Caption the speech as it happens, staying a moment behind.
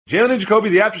Jalen and Jacoby,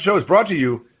 the after show is brought to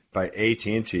you by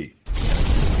AT&T.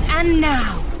 And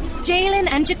now,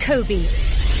 Jalen and Jacoby.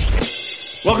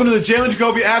 Welcome to the Jalen and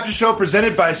Jacoby after show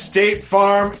presented by State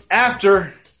Farm.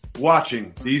 After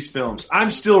watching these films,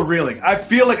 I'm still reeling. I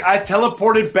feel like I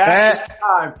teleported back in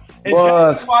time and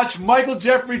got to watch Michael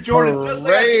Jeffrey Jordan just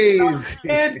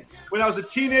like when I was a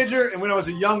teenager and when I was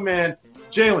a young man.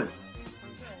 Jalen,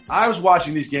 I was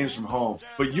watching these games from home,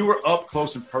 but you were up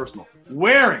close and personal,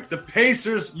 wearing the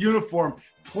Pacers uniform,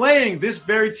 playing this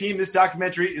very team. This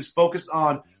documentary is focused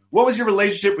on. What was your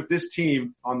relationship with this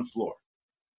team on the floor?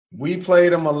 We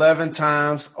played them 11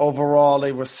 times. Overall,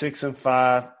 they were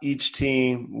 6-5. Each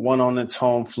team won on its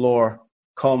home floor,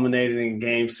 culminating in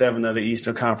Game 7 of the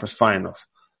Eastern Conference Finals.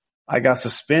 I got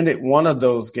suspended one of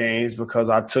those games because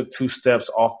I took 2 steps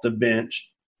off the bench,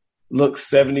 looked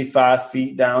 75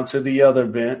 feet down to the other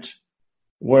bench,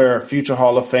 where future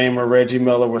Hall of Famer Reggie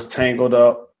Miller was tangled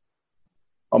up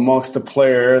amongst the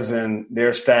players and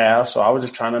their staff. So I was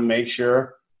just trying to make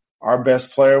sure our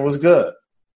best player was good.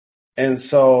 And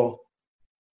so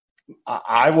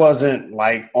I wasn't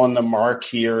like on the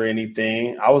marquee or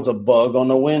anything. I was a bug on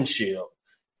the windshield.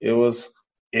 It was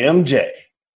MJ.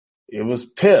 It was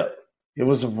Pip. It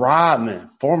was Rodman,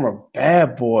 former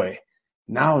bad boy,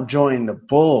 now joined the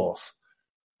Bulls.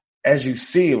 As you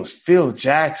see, it was Phil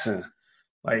Jackson.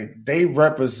 Like, they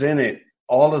represented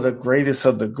all of the greatest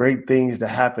of the great things that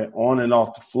happen on and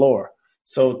off the floor.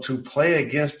 So to play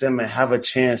against them and have a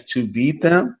chance to beat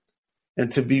them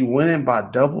and to be winning by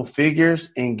double figures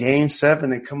in Game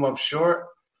 7 and come up short,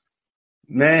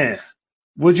 man,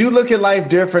 would you look at life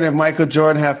different if Michael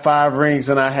Jordan had 5 rings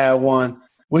and I had 1?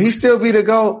 Will he still be the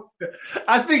GOAT?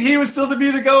 I think he would still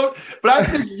be the GOAT, but I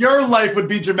think your life would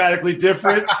be dramatically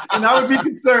different, and I would be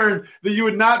concerned that you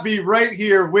would not be right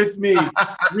here with me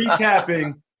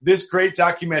recapping this great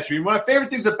documentary. And one of my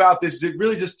favorite things about this is it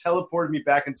really just teleported me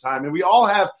back in time. And we all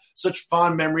have such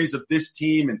fond memories of this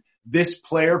team and this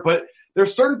player, but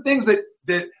there's certain things that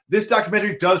this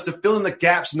documentary does to fill in the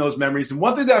gaps in those memories. And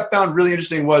one thing that I found really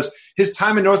interesting was his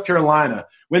time in North Carolina.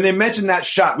 When they mentioned that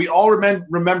shot, we all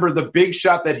remember the big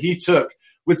shot that he took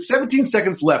with 17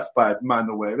 seconds left, by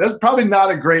the way. That's probably not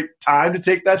a great time to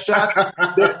take that shot.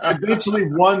 That eventually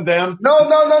won them. No.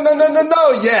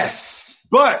 Yes.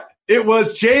 But it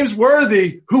was James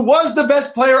Worthy who was the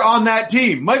best player on that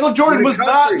team. Michael Jordan was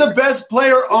not the best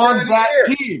player on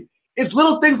that team. It's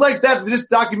little things like that this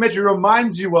documentary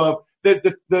reminds you of, that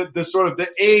the sort of the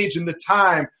age and the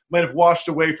time might have washed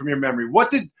away from your memory.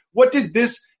 What did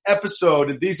this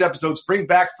episode and these episodes bring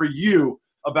back for you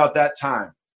about that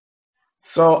time?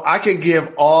 So I can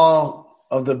give all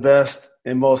of the best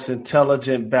and most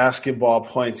intelligent basketball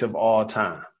points of all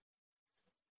time.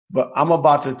 But I'm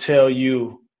about to tell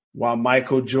you why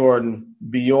Michael Jordan,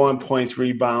 beyond points,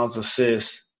 rebounds,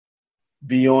 assists,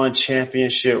 beyond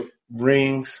championship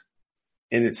rings,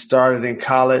 and it started in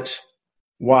college,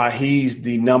 why he's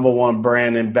the number 1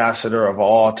 brand ambassador of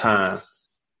all time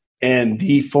and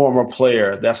the former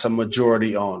player that's a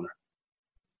majority owner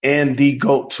and the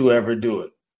GOAT to ever do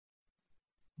it.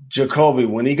 Jacoby,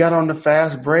 when he got on the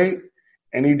fast break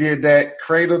and he did that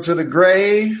cradle to the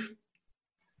grave,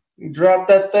 he dropped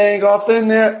that thing off in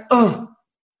there and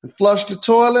flushed the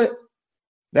toilet,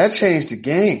 that changed the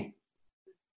game.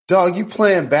 Dog, you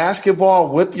playing basketball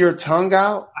with your tongue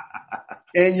out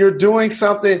and you're doing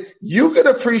something you could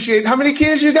appreciate. How many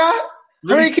kids you got?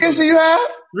 How many kids do you have?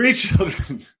 3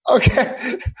 children.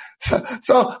 Okay.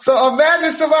 So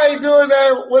imagine somebody doing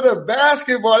that with a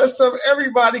basketball. That's something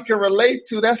everybody can relate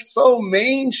to. That's so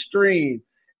mainstream.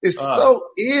 It's so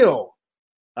ill.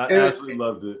 I absolutely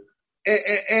loved it.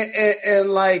 And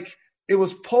like, it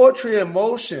was poetry in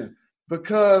motion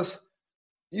because,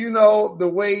 you know, the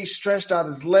way he stretched out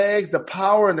his legs, the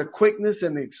power and the quickness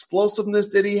and the explosiveness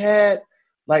that he had,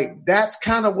 like, that's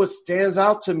kind of what stands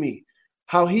out to me.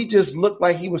 How he just looked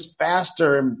like he was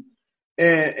faster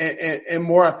and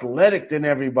more athletic than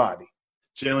everybody.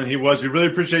 Jalen, he was. We really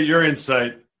appreciate your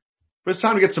insight. But it's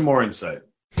time to get some more insight.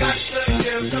 Got to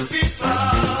give the people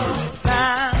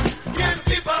time. Give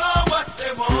people what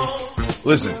they want.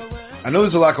 Listen, I know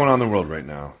there's a lot going on in the world right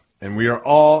now, and we are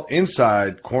all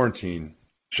inside quarantine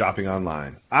shopping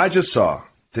online. I just saw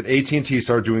that AT&T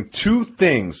started doing 2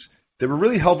 things that were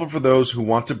really helpful for those who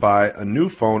want to buy a new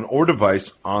phone or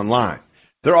device online.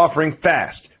 They're offering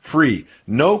fast, free,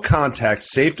 no-contact,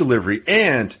 safe delivery,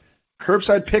 and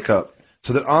curbside pickup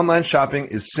so that online shopping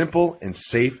is simple and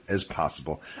safe as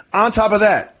possible. On top of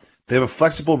that, they have a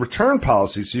flexible return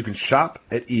policy so you can shop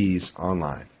at ease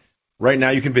online. Right now,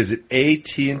 you can visit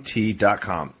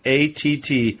AT&T.com,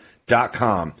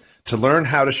 ATT.com, to learn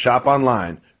how to shop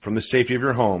online from the safety of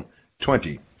your home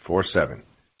 24/7. 888-848-47.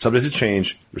 Subject to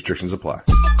change. Restrictions apply.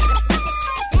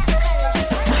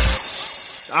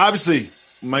 Obviously,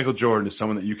 Michael Jordan is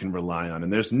someone that you can rely on,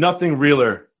 and there's nothing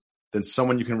realer than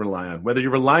someone you can rely on, whether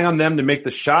you're relying on them to make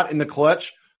the shot in the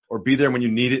clutch or be there when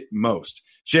you need it most.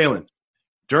 Jalen,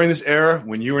 during this era,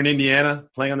 when you were in Indiana,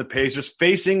 playing on the Pacers,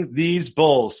 facing these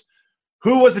Bulls,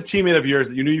 who was a teammate of yours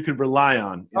that you knew you could rely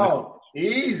on?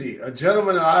 Easy. A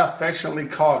gentleman that I affectionately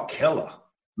call Killer,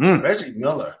 Reggie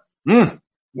Miller.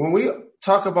 When we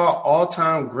talk about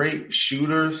all-time great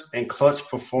shooters and clutch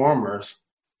performers,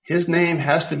 his name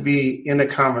has to be in the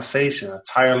conversation. A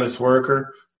tireless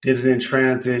worker, did it in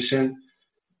transition,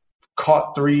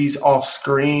 caught threes off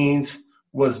screens,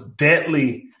 was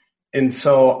deadly. And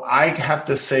so I have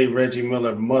to say Reggie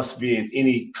Miller must be in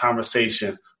any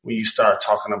conversation when you start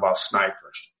talking about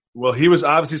snipers. Well, he was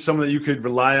obviously someone that you could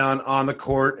rely on the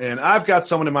court, and I've got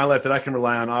someone in my life that I can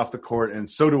rely on off the court, and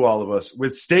so do all of us.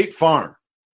 With State Farm,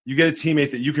 you get a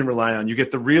teammate that you can rely on. You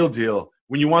get the real deal.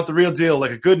 When you want the real deal,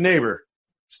 like a good neighbor,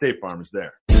 State Farm is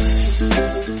there.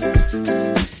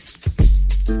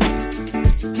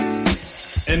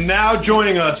 And now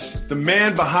joining us, the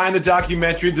man behind the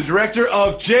documentary, the director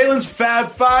of Jalen's Fab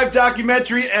 5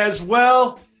 documentary as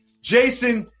well,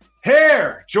 Jason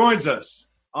Hare joins us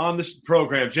on this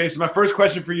program. Jason, my first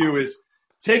question for you is,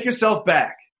 take yourself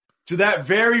back to that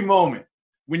very moment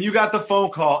when you got the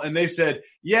phone call and they said,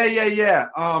 yeah.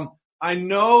 I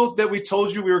know that we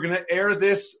told you we were going to air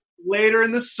this later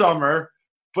in the summer,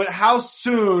 but how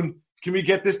soon can we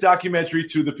get this documentary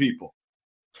to the people?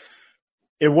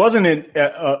 It wasn't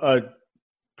a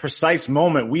precise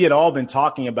moment. We had all been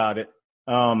talking about it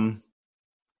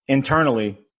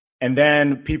internally, and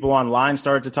then people online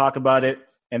started to talk about it.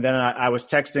 And then I was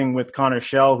texting with Connor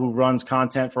Shell, who runs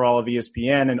content for all of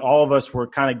ESPN, and all of us were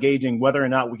kind of gauging whether or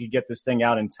not we could get this thing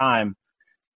out in time.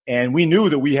 And we knew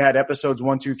that we had episodes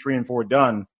 1, 2, 3, and 4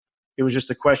 done. It was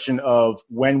just a question of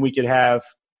when we could have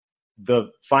the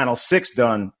final 6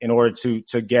 done in order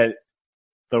to get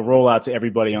the rollout to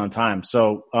everybody on time.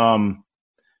 So,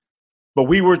 but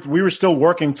we were still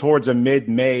working towards a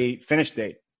mid-May finish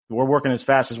date. We're working as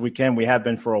fast as we can. We have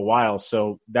been for a while.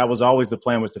 So that was always the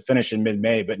plan, was to finish in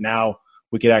mid-May, but now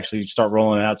we could actually start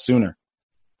rolling it out sooner.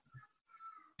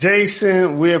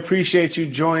 Jason, we appreciate you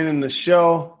joining the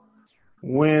show.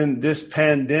 When this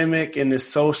pandemic and this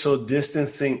social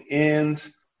distancing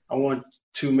ends, I want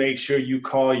to make sure you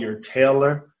call your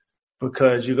tailor,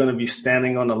 because you're going to be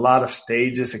standing on a lot of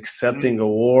stages accepting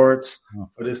awards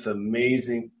for this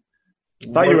amazing.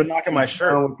 I thought you were knocking my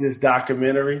shirt with this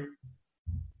documentary.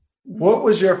 What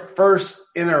was your first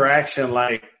interaction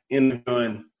like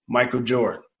interviewing Michael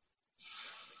Jordan?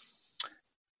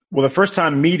 Well, the first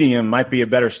time meeting him might be a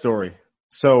better story.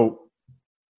 So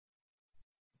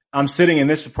I'm sitting in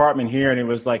this apartment here, and it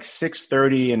was like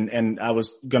 6:30, and I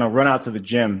was going to run out to the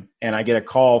gym, and I get a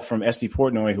call from Esty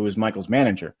Portnoy, who is Michael's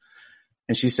manager.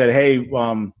 And she said, hey,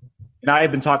 and I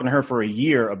had been talking to her for a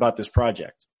year about this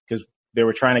project, because they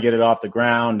were trying to get it off the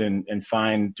ground and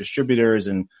find distributors,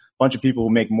 and a bunch of people who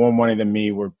make more money than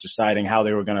me were deciding how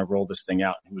they were going to roll this thing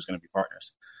out and who was going to be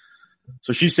partners.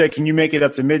 So she said, can you make it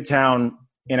up to Midtown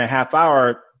in a half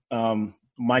hour?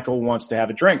 Michael wants to have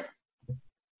a drink.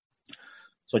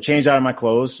 So I changed out of my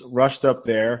clothes, rushed up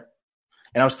there,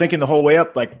 and I was thinking the whole way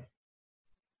up, like,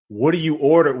 what do you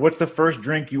order? What's the first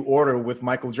drink you order with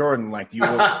Michael Jordan? Like, do you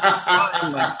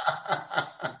order?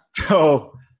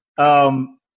 So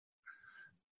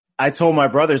I told my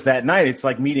brothers that night, it's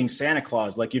like meeting Santa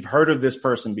Claus. Like, you've heard of this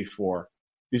person before.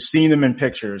 You've seen them in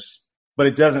pictures, but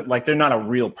it doesn't, like, they're not a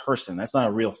real person. That's not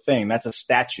a real thing. That's a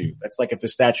statue. That's like if the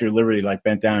Statue of Liberty, like,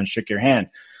 bent down and shook your hand.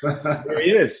 There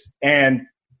he is. And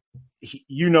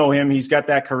you know him. He's got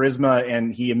that charisma,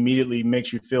 and he immediately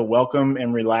makes you feel welcome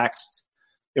and relaxed.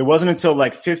 It wasn't until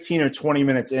like 15 or 20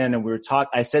 minutes in, and we were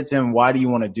talking, I said to him, why do you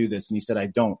want to do this? And he said, I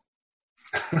don't.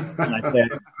 And I said,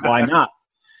 why not?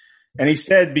 And he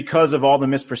said, because of all the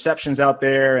misperceptions out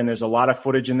there, and there's a lot of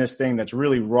footage in this thing that's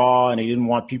really raw, and he didn't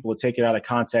want people to take it out of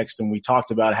context. And we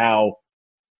talked about how,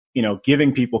 you know,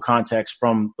 giving people context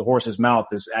from the horse's mouth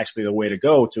is actually the way to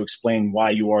go to explain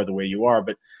why you are the way you are.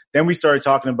 But then we started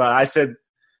talking about, I said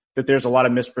that there's a lot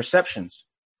of misperceptions,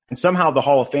 and somehow the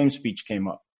Hall of Fame speech came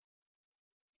up.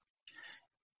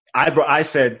 I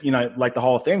said, you know, like the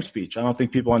Hall of Fame speech. I don't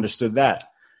think people understood that.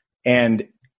 And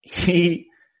he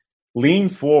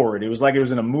leaned forward. It was like it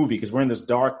was in a movie, because we're in this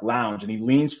dark lounge, and he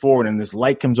leans forward, and this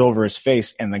light comes over his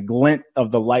face, and the glint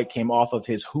of the light came off of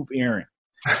his hoop earring.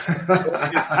 His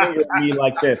finger at me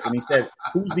like this, and he said,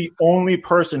 who's the only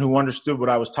person who understood what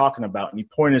I was talking about? And he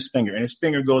pointed his finger, and his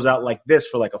finger goes out like this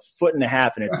for like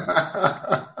 1.5 feet,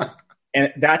 and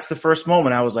And that's the first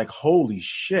moment I was like, holy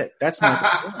shit, that's Michael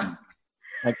Jordan.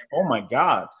 Like, oh my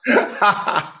God.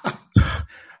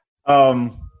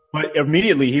 But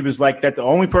immediately he was like that. The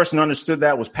only person who understood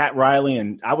that was Pat Riley.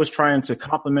 And I was trying to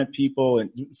compliment people. And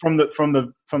from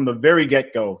the very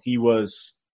get go, he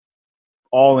was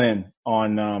all in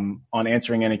on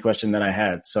answering any question that I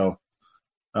had. So,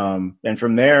 and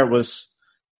from there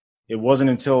it wasn't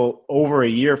until over a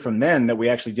year from then that we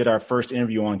actually did our first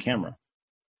interview on camera.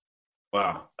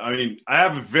 Wow. I mean, I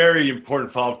have a very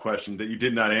important follow-up question that you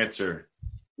did not answer.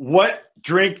 What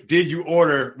drink did you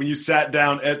order when you sat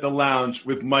down at the lounge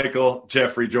with Michael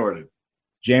Jeffrey Jordan?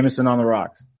 Jameson on the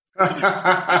rocks.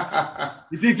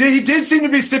 He did seem to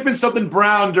be sipping something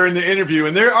brown during the interview,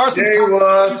 and there are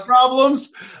some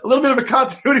problems, a little bit of a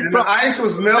continuity problem. The ice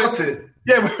was melted.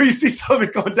 Yeah, where you see something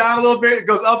going down a little bit, it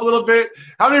goes up a little bit.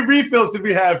 How many refills did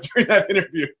we have during that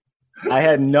interview? I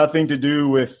had nothing to do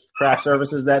with craft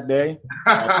services that day.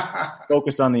 I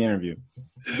focused on the interview.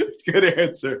 Good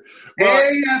answer. Well,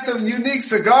 and he had some unique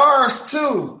cigars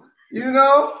too.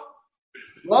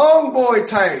 Long boy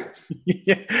types.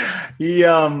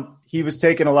 Yeah. He was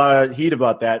taking a lot of heat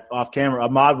about that off camera.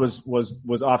 Ahmad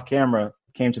was off camera,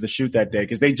 came to the shoot that day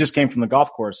because they just came from the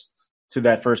golf course to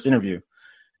that first interview.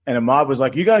 And Ahmad was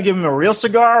like, you got to give him a real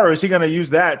cigar or is he going to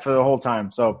use that for the whole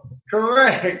time? So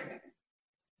correct.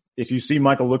 If you see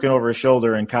Michael looking over his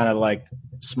shoulder and kind of like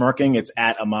smirking, it's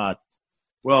at Ahmad.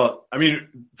 Well, I mean,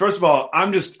 first of all,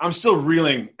 I'm still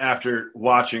reeling after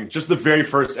watching just the very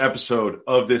first episode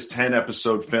of this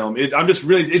 10-episode film. It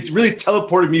really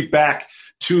teleported me back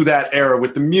to that era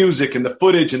with the music and the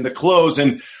footage and the clothes.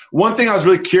 And one thing I was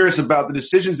really curious about the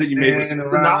decisions that you made was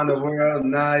around the world,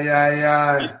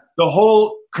 the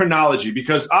whole chronology,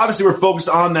 because obviously we're focused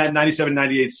on that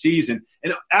 97-98 season.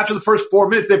 And after the first 4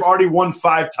 minutes, they've already won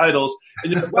 5 titles.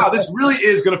 And you're like, wow, this really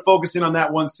is going to focus in on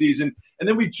that one season. And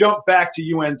then we jump back to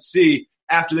UNC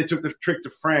after they took the trip to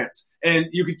France. And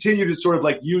you continue to sort of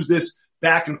like use this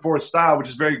back and forth style, which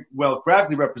is very well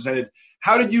graphically represented.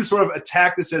 How did you sort of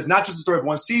attack this as not just the story of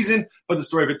one season, but the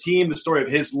story of a team, the story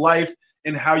of his life,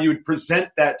 and how you would present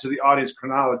that to the audience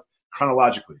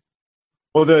chronologically?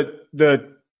 Well,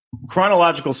 the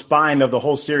chronological spine of the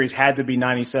whole series had to be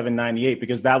 97-98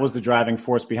 because that was the driving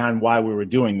force behind why we were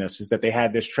doing this, is that they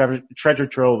had this treasure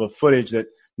trove of footage that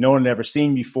no one had ever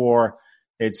seen before.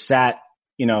 It sat,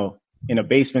 in a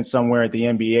basement somewhere at the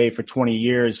NBA for 20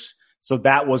 years. So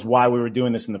that was why we were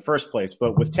doing this in the first place.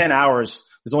 But with 10 hours,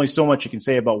 there's only so much you can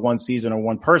say about one season or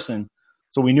one person.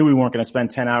 So we knew we weren't going to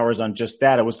spend 10 hours on just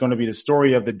that. It was going to be the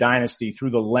story of the dynasty through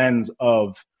the lens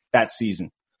of that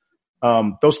season.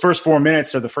 Those first 4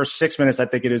 minutes or the first 6 minutes, I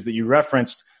think it is, that you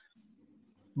referenced,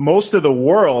 most of the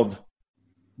world,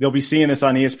 they'll be seeing this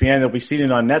on ESPN. They'll be seeing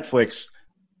it on Netflix.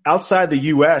 Outside the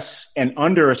U.S. and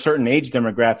under a certain age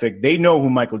demographic, they know who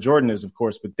Michael Jordan is, of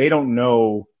course, but they don't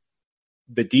know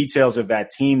the details of that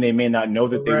team. They may not know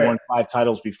that they won 5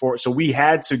 titles before. So we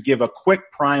had to give a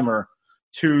quick primer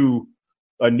to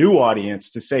a new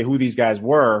audience to say who these guys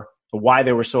were, why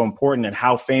they were so important and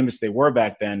how famous they were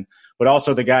back then. But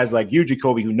also the guys like you,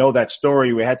 Jacoby, who know that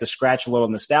story. We had to scratch a little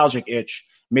nostalgic itch,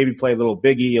 maybe play a little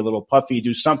Biggie, a little Puffy,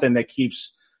 do something that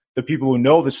keeps the people who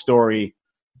know the story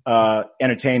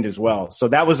entertained as well. So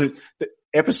that was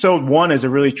episode 1 is a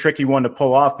really tricky one to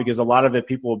pull off because a lot of it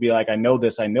people will be like, I know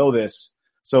this.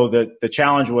 So the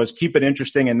challenge was keep it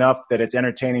interesting enough that it's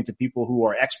entertaining to people who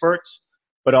are experts,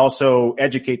 but also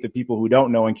educate the people who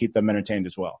don't know and keep them entertained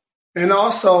as well. And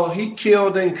also, he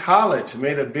killed in college,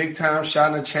 made a big-time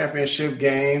shot in a championship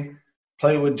game,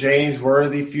 played with James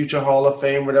Worthy, future Hall of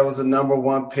Famer. That was a number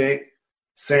 1 pick.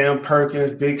 Sam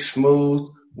Perkins, Big Smooth,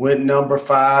 went number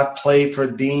 5, played for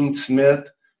Dean Smith.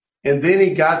 And then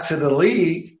he got to the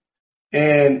league,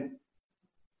 and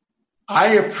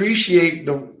I appreciate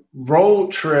the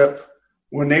road trip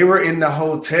when they were in the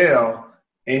hotel,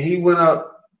 and he went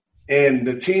up, and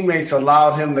the teammates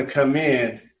allowed him to come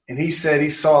in. And he said he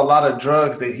saw a lot of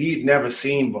drugs that he'd never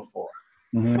seen before.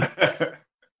 Mm-hmm.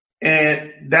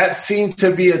 And that seemed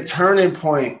to be a turning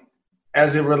point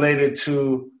as it related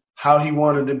to how he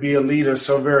wanted to be a leader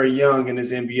so very young in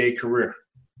his NBA career.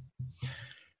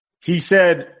 He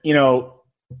said,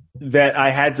 that I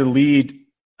had to lead.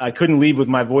 I couldn't lead with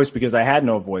my voice because I had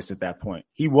no voice at that point.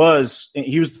 He was the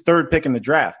 3rd pick in the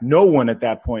draft. No one at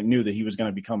that point knew that he was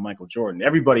going to become Michael Jordan.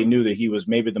 Everybody knew that he was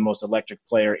maybe the most electric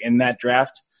player in that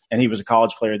draft. And he was a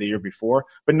college player the year before,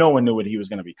 but no one knew what he was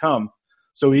going to become.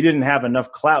 So he didn't have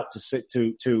enough clout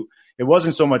to it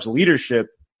wasn't so much leadership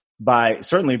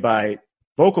certainly by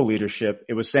vocal leadership.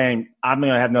 It was saying, I'm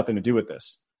going to have nothing to do with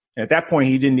this. And at that point,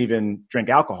 he didn't even drink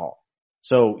alcohol.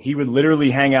 So he would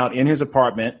literally hang out in his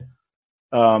apartment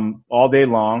all day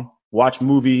long, watch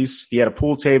movies. He had a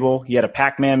pool table. He had a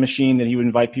Pac-Man machine that he would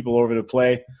invite people over to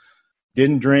play.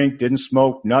 Didn't drink, didn't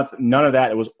smoke, none of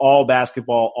that. It was all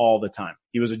basketball all the time.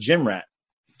 He was a gym rat.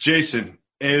 Jason,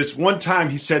 it was one time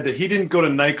he said that he didn't go to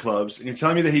nightclubs, and you're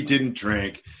telling me that he didn't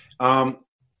drink.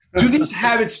 Do these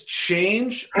habits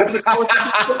change over the course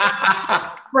of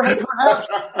perhaps?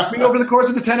 I mean, over the course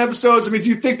of the 10 episodes, I mean, do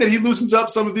you think that he loosens up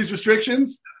some of these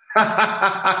restrictions?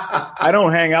 I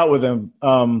don't hang out with him.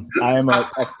 I am a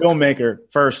filmmaker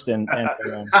first and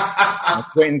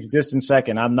acquaintance distant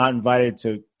second. I'm not invited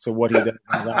to what he does.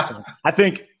 I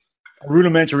think a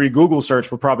rudimentary Google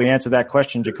search would probably answer that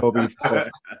question, Jacoby.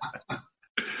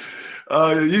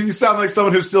 You sound like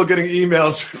someone who's still getting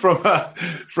emails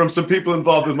from some people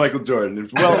involved with Michael Jordan.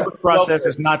 Well, the process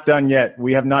is not done yet.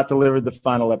 We have not delivered the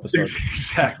final episode.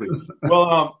 Exactly.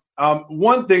 Well,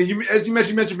 one thing, as you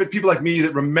mentioned people like me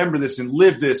that remember this and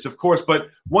live this, of course, but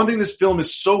one thing this film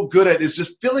is so good at is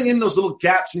just filling in those little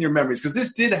gaps in your memories, because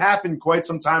this did happen quite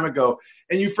some time ago,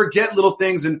 and you forget little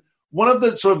things. And one of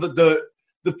the sort of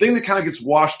the thing that kind of gets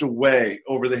washed away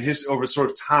over over sort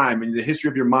of time and the history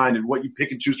of your mind and what you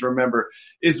pick and choose to remember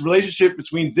is the relationship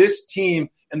between this team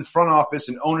and the front office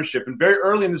and ownership. And very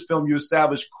early in this film, you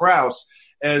establish Krause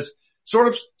as sort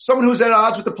of someone who's at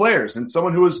odds with the players and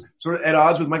someone who was sort of at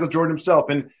odds with Michael Jordan himself.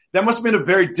 And that must have been a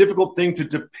very difficult thing to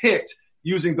depict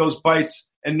using those bites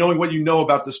and knowing what you know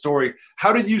about the story.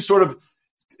 How did you sort of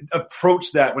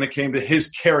approach that when it came to his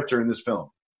character in this film?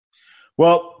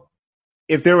 Well,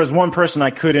 if there was one person I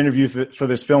could interview for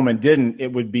this film and didn't,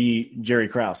 it would be Jerry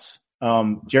Krause.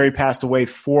 Jerry passed away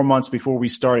 4 months before we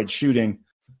started shooting.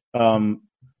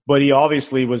 But he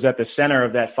obviously was at the center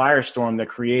of that firestorm that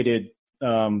created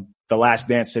the Last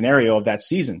Dance scenario of that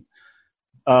season.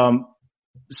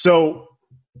 So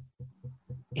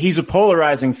he's a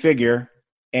polarizing figure,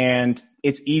 and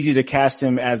it's easy to cast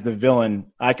him as the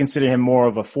villain. I consider him more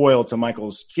of a foil to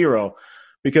Michael's hero,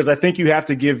 because I think you have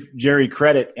to give Jerry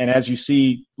credit. And as you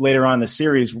see later on in the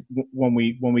series, when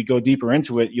we go deeper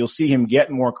into it, you'll see him get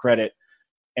more credit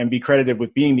and be credited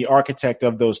with being the architect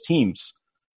of those teams.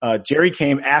 Jerry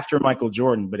came after Michael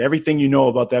Jordan, but everything you know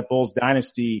about that Bulls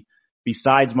dynasty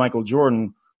besides Michael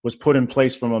Jordan was put in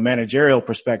place from a managerial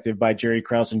perspective by Jerry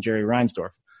Krause and Jerry Reinsdorf.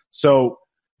 So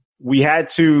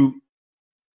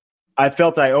I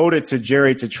felt I owed it to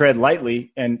Jerry to tread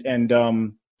lightly and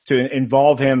to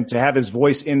involve him, to have his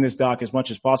voice in this doc as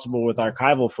much as possible with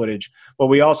archival footage. But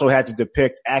we also had to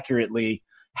depict accurately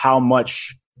how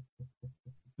much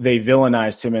they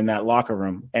villainized him in that locker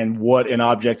room and what an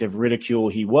object of ridicule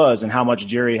he was, and how much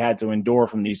Jerry had to endure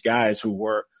from these guys who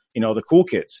were, the cool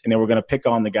kids, and they were going to pick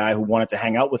on the guy who wanted to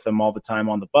hang out with them all the time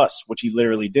on the bus, which he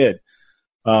literally did.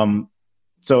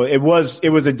 So it was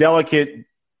a delicate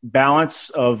balance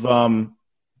of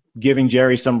giving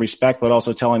Jerry some respect, but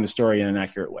also telling the story in an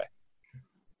accurate way.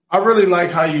 I really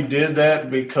like how you did that,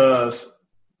 because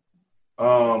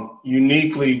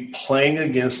uniquely playing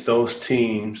against those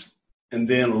teams and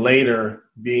then later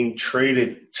being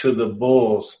traded to the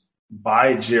Bulls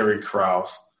by Jerry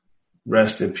Krause,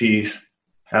 rest in peace,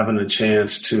 having a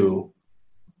chance to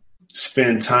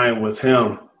spend time with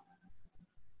him.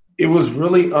 It was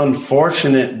really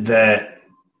unfortunate that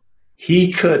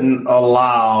he couldn't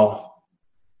allow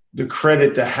the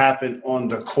credit to happen on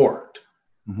the court.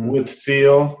 Mm-hmm. With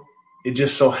Phil, it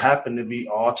just so happened to be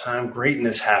all-time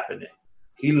greatness happening.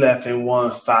 He left and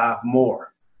won 5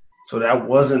 more. So that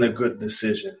wasn't a good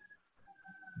decision.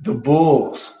 The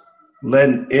Bulls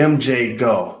letting MJ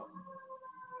go.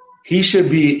 He should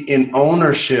be in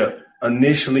ownership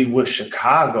initially with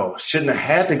Chicago. Shouldn't have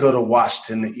had to go to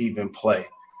Washington to even play.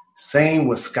 Same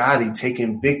with Scottie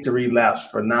taking victory laps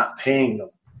for not paying him.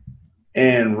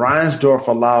 And Reinsdorf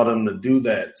allowed him to do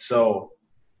that. So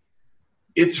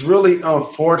it's really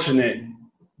unfortunate.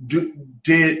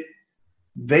 Did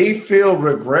they feel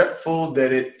regretful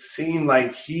that it seemed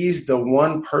like he's the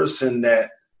one person that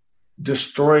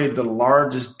destroyed the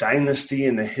largest dynasty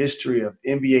in the history of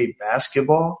NBA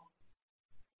basketball?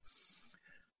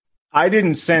 I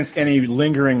didn't sense any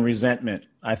lingering resentment.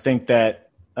 I think that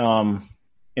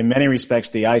in many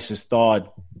respects, the ice has thawed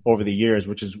over the years,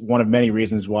 which is one of many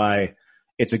reasons why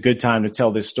it's a good time to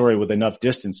tell this story with enough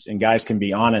distance and guys can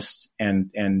be honest.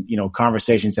 And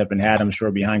conversations have been had, I'm sure,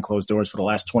 behind closed doors for the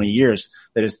last 20 years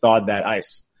that has thawed that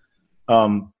ice.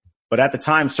 But at the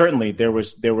time, certainly there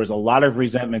was a lot of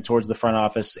resentment towards the front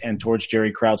office and towards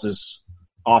Jerry Krause's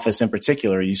office in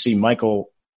particular. You see Michael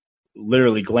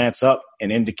literally glance up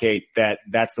and indicate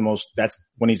that's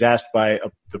when he's asked by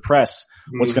the press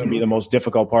what's going to be the most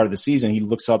difficult part of the season. He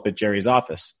looks up at Jerry's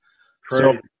office.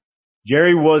 Correct. So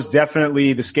Jerry was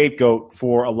definitely the scapegoat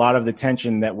for a lot of the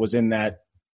tension that was in that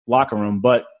locker room,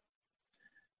 but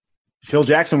Phil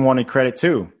Jackson wanted credit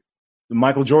too.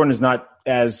 Michael Jordan is not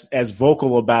as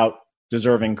vocal about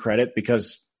deserving credit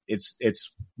because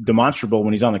it's demonstrable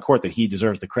when he's on the court that he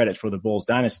deserves the credit for the Bulls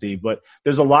dynasty. But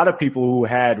there's a lot of people who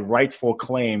had rightful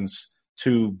claims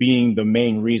to being the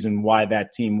main reason why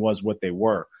that team was what they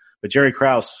were. But Jerry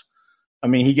Krause, I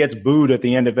mean, he gets booed at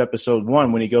the end of episode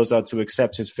 1 when he goes out to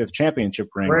accept his 5th championship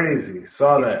ring. Crazy.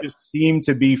 Saw that. It just seemed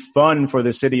to be fun for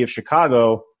the city of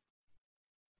Chicago.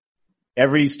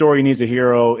 Every story needs a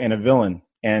hero and a villain.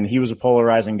 And he was a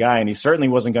polarizing guy, and he certainly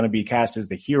wasn't going to be cast as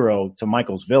the hero to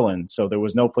Michael's villain. So there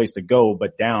was no place to go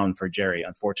but down for Jerry,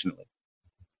 unfortunately.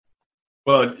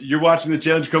 Well, you're watching the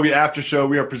Jalen Jacoby After Show.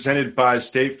 We are presented by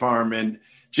State Farm. And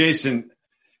Jason,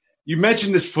 you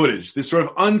mentioned this footage, this sort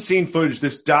of unseen footage,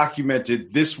 this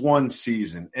documented this one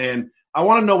season. And I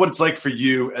want to know what it's like for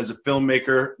you as a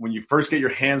filmmaker when you first get your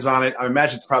hands on it. I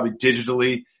imagine it's probably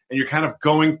digitally, and you're kind of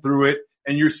going through it,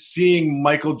 and you're seeing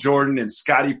Michael Jordan and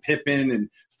Scottie Pippen and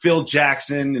Phil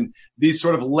Jackson and these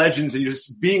sort of legends, and you're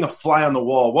just being a fly on the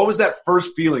wall. What was that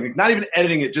first feeling? Like, not even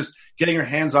editing it, just getting your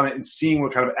hands on it and seeing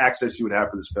what kind of access you would have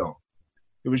for this film.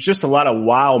 It was just a lot of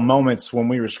wow moments when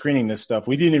we were screening this stuff.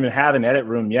 We didn't even have an edit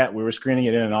room yet. We were screening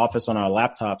it in an office on our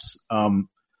laptops.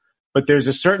 But there's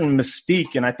a certain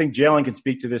mystique, and I think Jalen can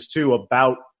speak to this too,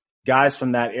 about guys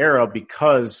from that era,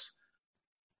 because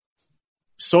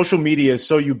social media is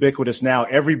so ubiquitous now.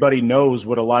 Everybody knows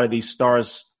what a lot of these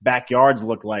stars' backyards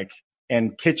look like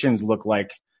and kitchens look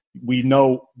like. We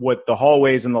know what the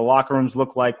hallways and the locker rooms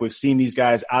look like. We've seen these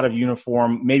guys out of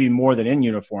uniform, maybe more than in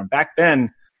uniform. Back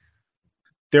then,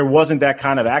 there wasn't that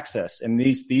kind of access, and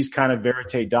these kind of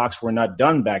verite docs were not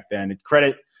done back then.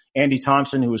 Credit Andy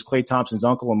Thompson, who was Klay Thompson's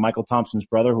uncle and Michael Thompson's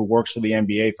brother, who works for the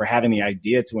NBA, for having the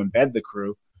idea to embed the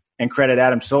crew, and credit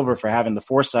Adam Silver for having the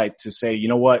foresight to say, you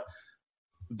know what,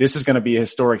 this is going to be a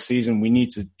historic season. We need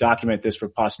to document this for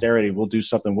posterity. We'll do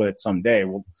something with it someday.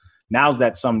 Well, now's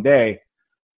that someday.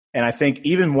 And I think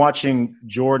even watching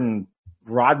Jordan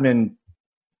Rodman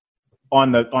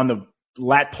on the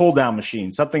lat pull down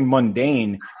machine, something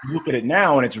mundane, you look at it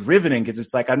now and it's riveting because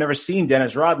it's like, I've never seen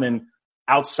Dennis Rodman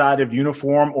outside of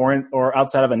uniform or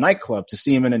outside of a nightclub, to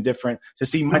see him to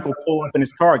see Michael pull up in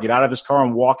his car, get out of his car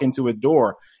and walk into a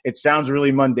door. It sounds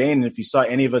really mundane. And if you saw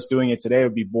any of us doing it today, it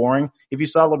would be boring. If you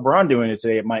saw LeBron doing it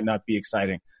today, it might not be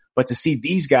exciting. But to see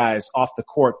these guys off the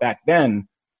court back then,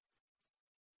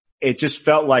 it just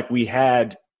felt like we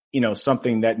had,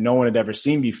 something that no one had ever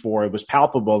seen before. It was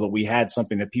palpable that we had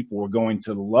something that people were going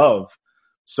to love.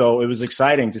 So it was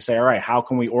exciting to say, all right, how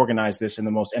can we organize this in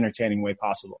the most entertaining way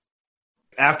possible?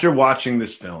 After watching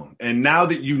this film, and now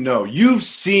that you've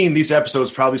seen these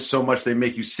episodes probably so much they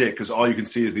make you sick because all you can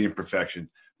see is the imperfection.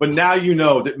 But now you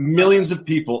know that millions of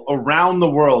people around the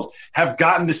world have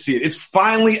gotten to see it. It's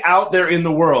finally out there in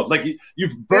the world. Like,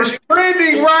 you've It's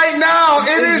trending right now.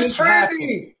 It is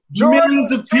trending.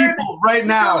 Millions of people right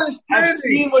now have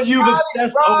seen what you've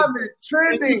obsessed over.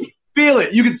 Trending. Feel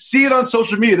it. You can see it on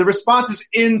social media. The response is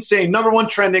insane. #1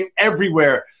 trending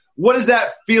everywhere. What is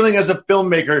that feeling as a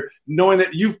filmmaker, knowing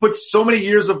that you've put so many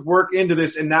years of work into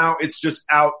this and now it's just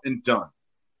out and done?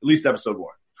 At least episode 1.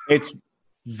 It's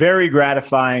very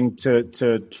gratifying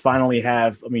to finally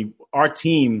have, our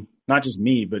team, not just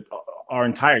me, but our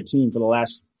entire team for the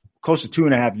last close to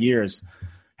 2.5 years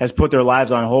has put their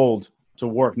lives on hold to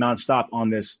work nonstop on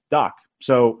this doc.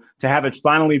 So to have it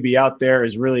finally be out there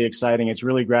is really exciting. It's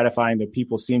really gratifying that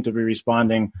people seem to be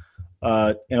responding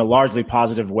in a largely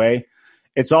positive way.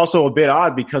 It's also a bit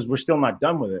odd because we're still not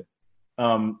done with it.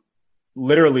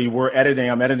 Literally, we're editing.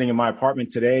 I'm editing in my apartment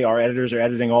today. Our editors are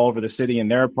editing all over the city in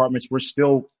their apartments. We're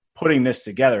still putting this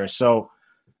together. So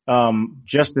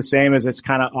just the same as it's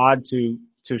kind of odd to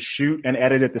shoot and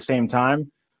edit at the same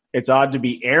time, it's odd to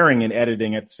be airing and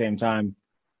editing at the same time.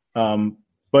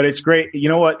 But it's great. You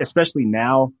know what? Especially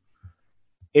now,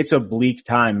 it's a bleak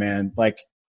time, man. Like,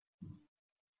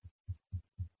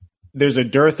 there's a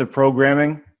dearth of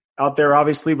programming out there,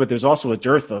 obviously, but there's also a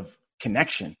dearth of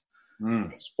connection.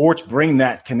 Sports bring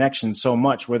that connection so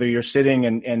much, whether you're sitting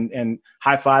and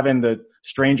high-fiving the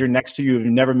stranger next to you you've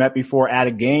never met before at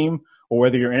a game, or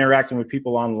whether you're interacting with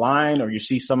people online, or you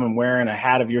see someone wearing a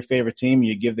hat of your favorite team,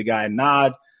 you give the guy a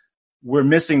nod. We're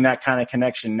missing that kind of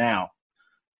connection now.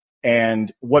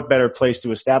 And what better place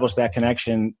to establish that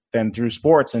connection than through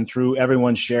sports and through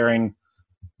everyone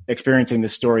experiencing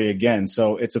this story again.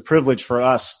 So it's a privilege for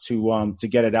us to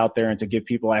get it out there and to give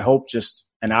people, I hope, just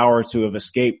an hour or two of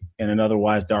escape in an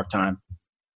otherwise dark time.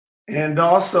 And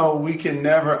also, we can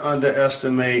never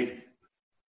underestimate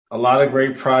a lot of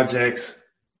great projects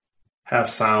have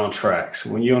soundtracks.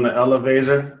 When you're on the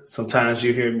elevator, sometimes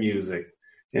you hear music.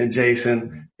 And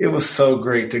Jason, it was so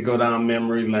great to go down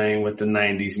memory lane with the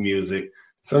 90s music.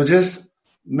 So just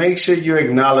make sure you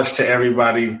acknowledge to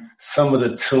everybody some of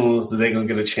the tunes that they're going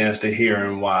to get a chance to hear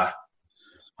and why.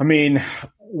 I mean,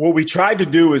 what we tried to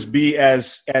do is be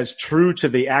as true to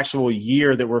the actual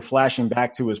year that we're flashing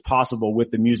back to as possible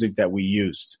with the music that we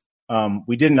used.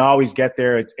 We didn't always get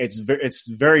there. It's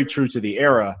very true to the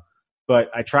era, but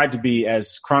I tried to be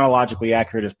as chronologically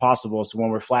accurate as possible. So when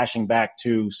we're flashing back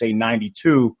to, say,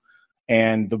 92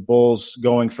 and the Bulls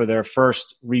going for their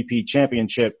first repeat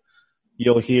championship,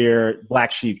 you'll hear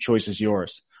Black Sheep, Choice Is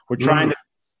Yours. We're trying to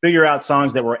figure out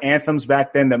songs that were anthems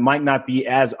back then that might not be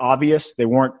as obvious. They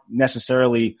weren't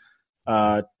necessarily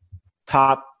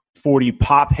top 40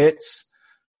 pop hits,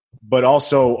 but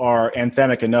also are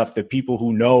anthemic enough that people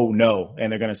who know,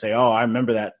 and they're going to say, oh, I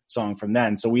remember that song from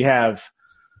then. So we have,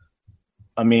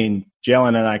 I mean,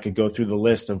 Jalen and I could go through the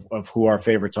list of who our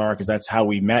favorites are because that's how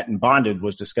we met and bonded,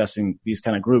 was discussing these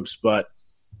kind of groups. But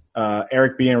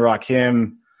Eric B. and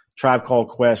Rakim, Tribe Called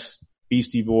Quest,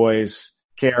 Beastie Boys,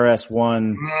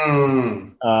 KRS-One.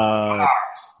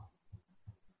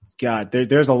 God,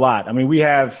 there's a lot. I mean, we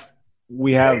have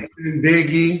Mason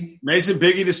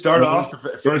Biggie to start off the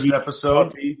first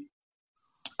episode.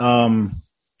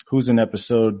 Who's in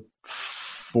episode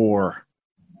 4?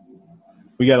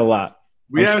 We got a lot.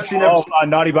 We haven't seen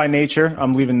Naughty by Nature.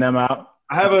 I'm leaving them out.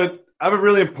 I have a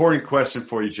really important question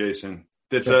for you, Jason.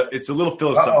 It's a little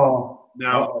philosophical.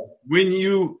 Now, when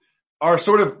you are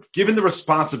sort of given the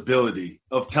responsibility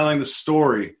of telling the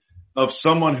story of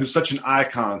someone who's such an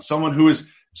icon, someone who is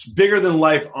bigger than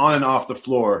life on and off the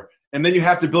floor, and then you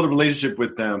have to build a relationship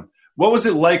with them, what was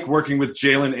it like working with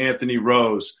Jalen Anthony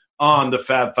Rose on the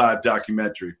Fab Five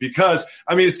documentary? Because,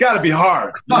 I mean, it's got to be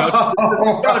hard. You know?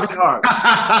 It's got to be hard.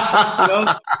 You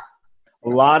know? A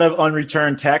lot of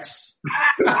unreturned texts.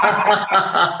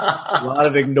 A lot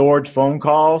of ignored phone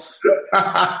calls.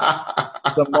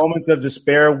 The moments of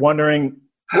despair, wondering,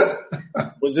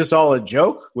 was this all a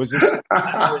joke? Was this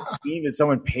a scheme? Did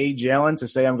someone pay Jalen to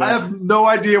say I'm going to... I have no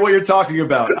idea what you're talking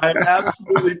about. I have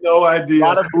absolutely no idea. A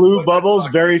lot of blue bubbles,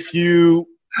 very few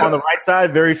on the right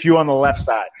side, very few on the left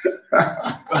side.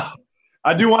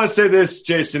 I do want to say this,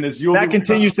 Jason, is you'll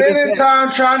continues to spending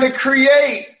time trying to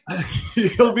create.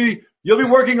 You'll be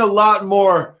working a lot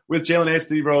more with Jalen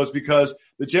Anthony Rose because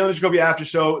the Jalen and Jacoby After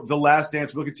Show, The Last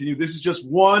Dance, will continue. This is just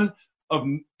one of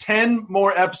 10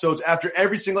 more episodes. After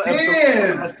every single episode of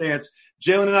The Last Dance,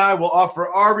 Jalen and I will offer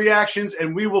our reactions,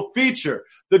 and we will feature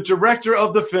the director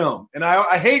of the film. And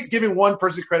I hate giving one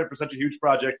person credit for such a huge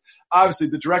project. Obviously,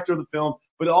 the director of the film,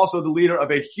 but also the leader of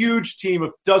a huge team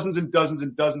of dozens and dozens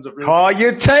and dozens of... Call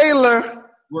you Taylor.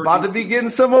 About to be getting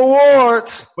some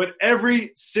awards. But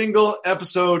every single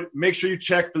episode, make sure you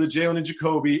check for the Jalen and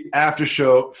Jacoby After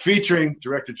Show featuring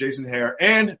director Jason Hare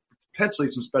and potentially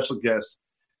some special guests.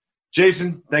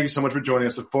 Jason, thank you so much for joining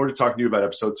us. Look forward to talking to you about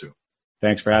episode 2.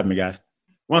 Thanks for having me, guys.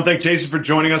 I want to thank Jason for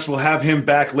joining us. We'll have him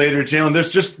back later. Jalen, there's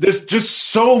just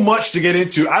so much to get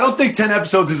into. I don't think 10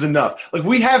 episodes is enough. Like,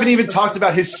 we haven't even talked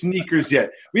about his sneakers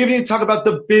yet. We haven't even talked about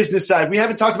the business side. We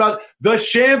haven't talked about the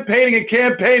champagning and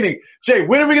campaigning. Jay,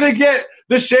 when are we going to get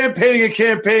the champagning and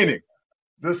campaigning?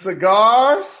 The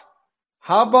cigars?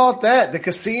 How about that? The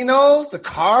casinos? The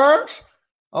cars?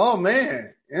 Oh,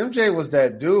 man. MJ was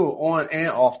that dude on and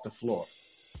off the floor.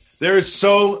 There is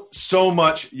so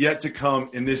much yet to come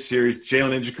in this series.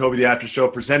 Jalen and Jacoby, the After Show,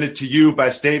 presented to you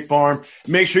by State Farm.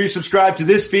 Make sure you subscribe to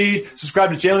this feed, subscribe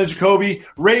to Jalen and Jacoby,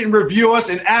 rate and review us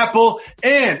in Apple.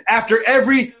 And after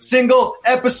every single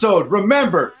episode,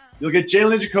 remember, you'll get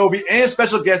Jalen and Jacoby and a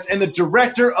special guest and the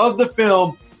director of the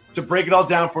film to break it all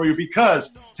down for you, because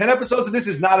 10 episodes of this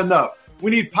is not enough. We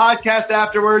need podcast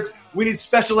afterwards. We need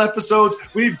special episodes.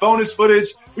 We need bonus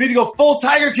footage. We need to go full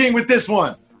Tiger King with this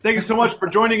one. Thank you so much for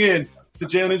joining in to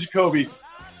Jalen and Jacoby.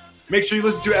 Make sure you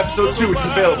listen to episode 2, which is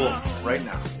available right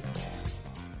now.